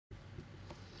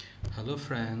Hello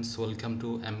friends, welcome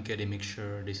to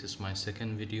mkd-mixture. This is my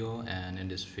second video, and in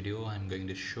this video I'm going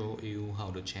to show you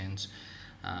how to change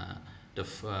uh, the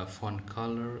font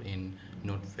color in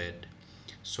Notepad.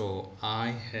 So I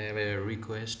have a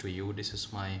request to you. This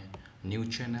is my new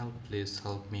channel. Please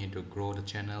help me to grow the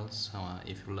channels.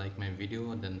 If you like my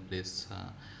video, then please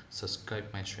subscribe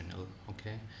my channel.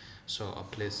 Okay, so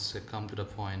please come to the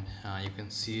point. You can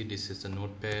see this is the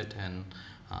Notepad, and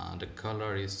the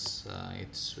color is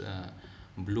it's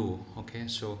blue. Okay,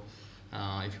 so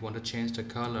if you want to change the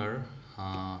color,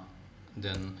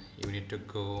 then you need to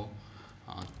go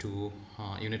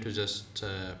you need to just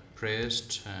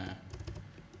press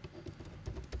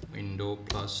window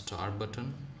plus star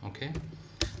button. Okay,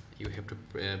 you have to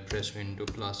press window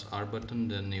plus R button,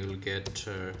 then you will get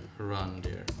run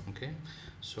there. Okay,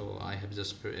 so I have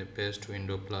just pressed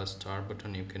window plus star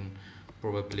button. You can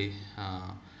probably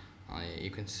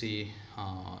you can see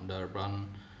the run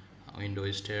window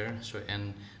is there. So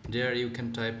and there you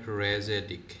can type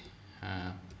resedic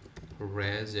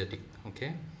resedic.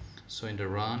 Okay, so in the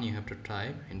run you have to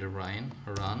type in the run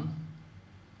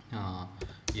uh,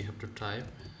 you have to type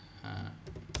uh,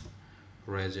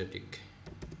 resedic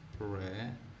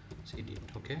residit.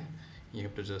 Okay, you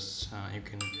have to just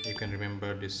you can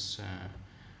remember this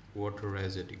word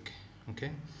resedic.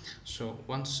 Okay, so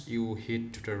once you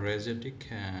hit the resedic,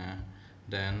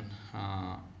 then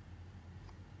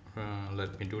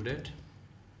let me do that.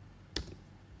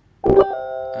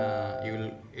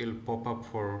 You'll pop up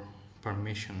for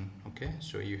permission. Okay,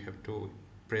 so you have to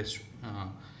press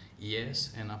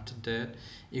yes, and after that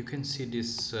you can see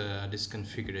this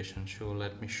configuration. So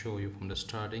let me show you from the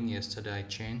starting. Yesterday I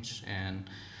changed, and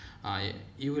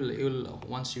you will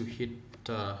once you hit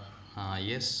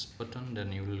yes button,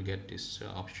 then you will get this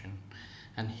option.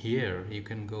 And here you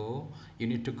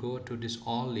need to go to this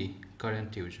only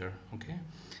current user. Okay,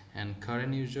 and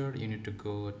current user you need to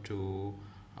go to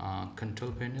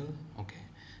control panel. Okay,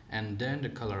 and then the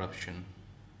color option.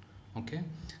 Okay,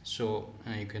 so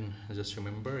you can just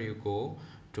remember, you go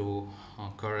to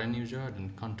current user,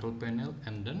 then control panel,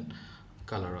 and then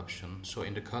color option. So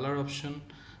in the color option,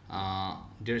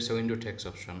 there is a window text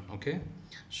option. Okay,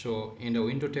 so in the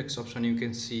window text option you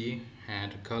can see,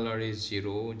 and color is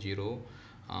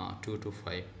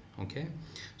 00225. Okay,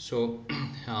 so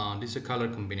this is a color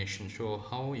combination. So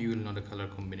how you will know the color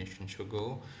combination? So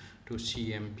go to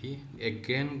CMP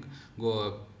again,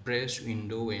 go press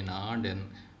window and R, then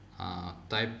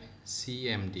type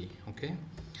CMD. Okay,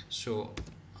 so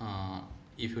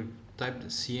if you type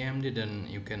CMD, then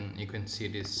you can see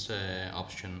this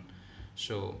option.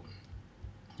 So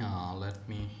let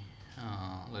me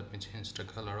change the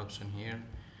color option here.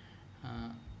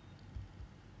 uh,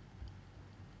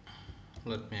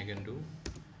 Let me again do,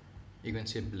 you can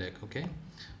see black. Okay,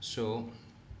 so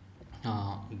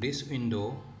this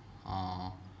window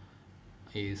uh,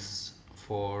 is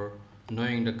for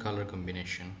knowing the color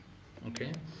combination.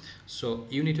 Okay, so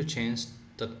you need to change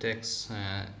the text.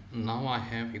 Now I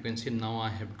have, you can see now I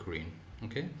have green.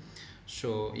 Okay,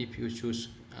 so if you choose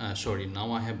sorry,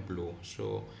 now I have blue.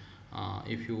 So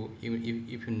if you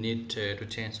need to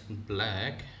change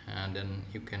black, then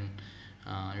you can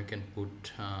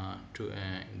put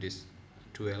this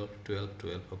 12 12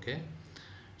 12. Okay,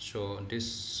 so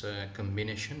this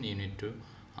combination you need to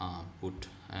put.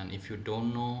 And if you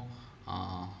don't know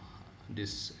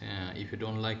this if you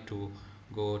don't like to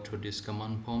go to this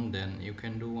command prompt, then you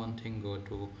can do one thing: go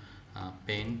to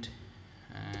paint,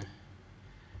 uh,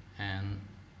 and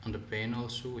on the pane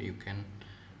also you can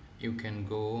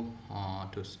go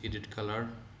to edit color.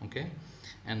 Okay,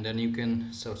 and then you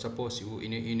can, so suppose you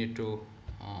need to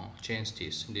change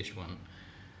this one.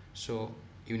 So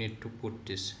you need to put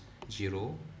this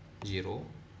 0 0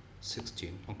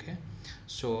 16. Okay,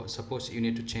 so suppose you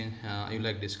need to change, you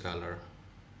like this color.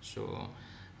 So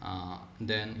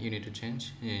then you need to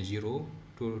change 0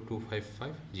 to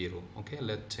 2550. Okay,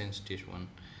 let's change this one,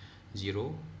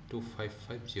 0 to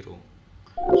 550.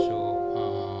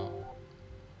 So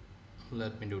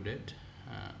let me do that.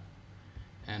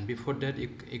 And before that,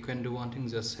 you can do one thing: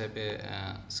 just have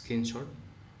a screenshot,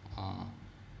 uh,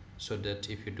 so that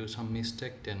if you do some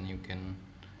mistake, then you can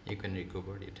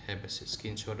recover it. Have a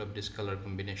screenshot of this color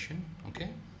combination. Okay,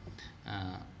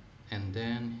 uh, and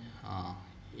then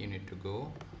you need to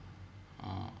go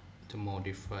to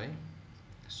modify.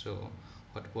 So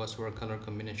what was our color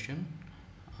combination?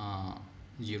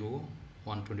 0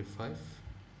 125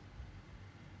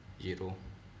 0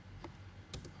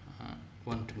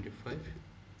 125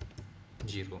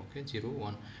 0. Okay, 0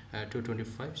 1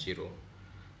 225 0.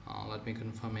 Let me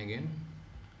confirm again.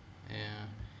 uh,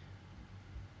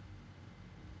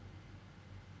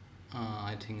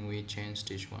 I think we changed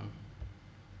this one,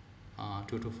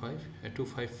 225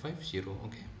 2550.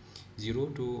 Okay, 0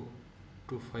 to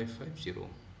 2550,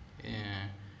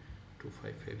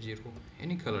 2550,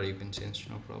 any color you can change,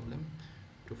 no problem.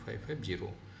 2550.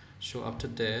 So after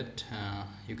that,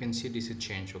 you can see this is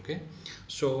change. Okay,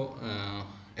 so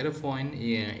at a point,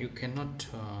 yeah, you cannot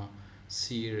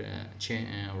see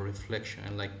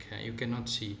reflection, like you cannot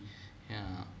see,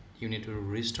 you need to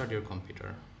restart your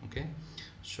computer. Okay,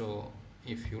 so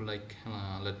if you like,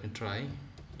 let me try.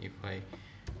 If I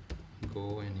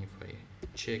go and if I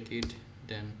check it,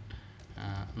 then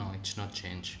no, it's not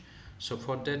changed. So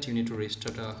for that you need to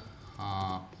restart a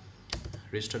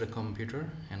computer,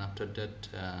 and after that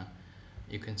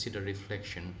you can see the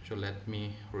reflection. So let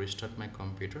me restart my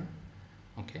computer.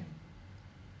 Okay,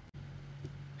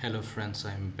 hello friends,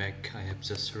 I'm back. I have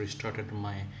just restarted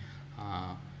my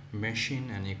uh, machine,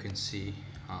 and you can see,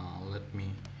 let me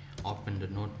open the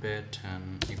notepad,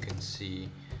 and you can see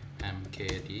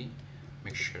mkd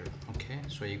mixture. Okay,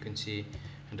 so you can see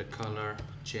the color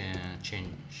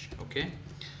change. Okay,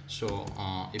 so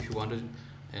if you want to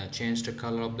change the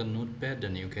color of the notepad,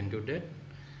 then you can do that.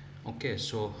 Okay,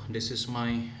 so this is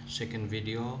my second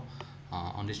video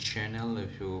on this channel.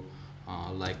 If you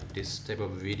like this type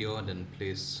of video, then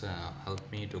please help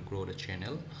me to grow the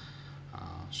channel.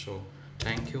 So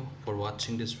thank you for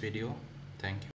watching this video. Thank you.